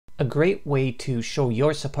A great way to show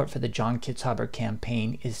your support for the John Kitzhaber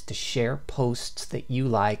campaign is to share posts that you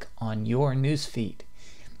like on your newsfeed.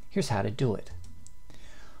 Here's how to do it.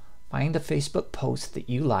 Find a Facebook post that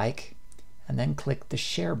you like and then click the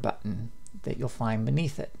share button that you'll find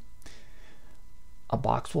beneath it. A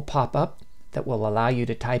box will pop up that will allow you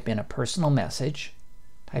to type in a personal message,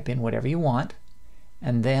 type in whatever you want,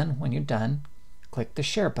 and then when you're done, click the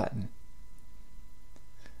share button.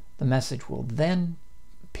 The message will then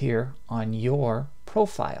appear on your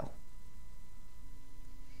profile.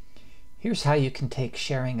 Here's how you can take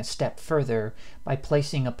sharing a step further by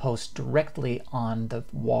placing a post directly on the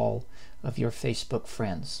wall of your Facebook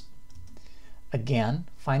friends. Again,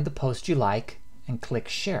 find the post you like and click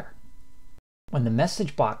share. When the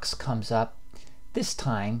message box comes up, this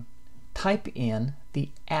time type in the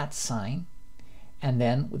 @ sign and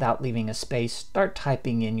then, without leaving a space, start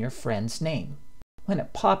typing in your friend's name. When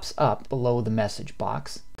it pops up below the message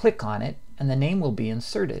box, click on it and the name will be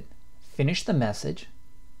inserted. Finish the message,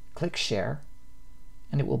 click share,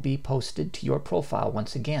 and it will be posted to your profile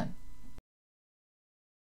once again.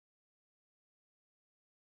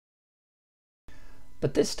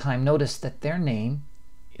 But this time notice that their name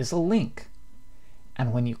is a link,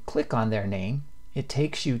 and when you click on their name, it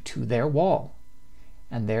takes you to their wall,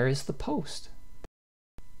 and there is the post.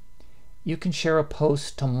 You can share a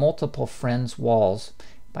post to multiple friends' walls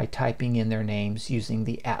by typing in their names using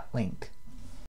the @ link.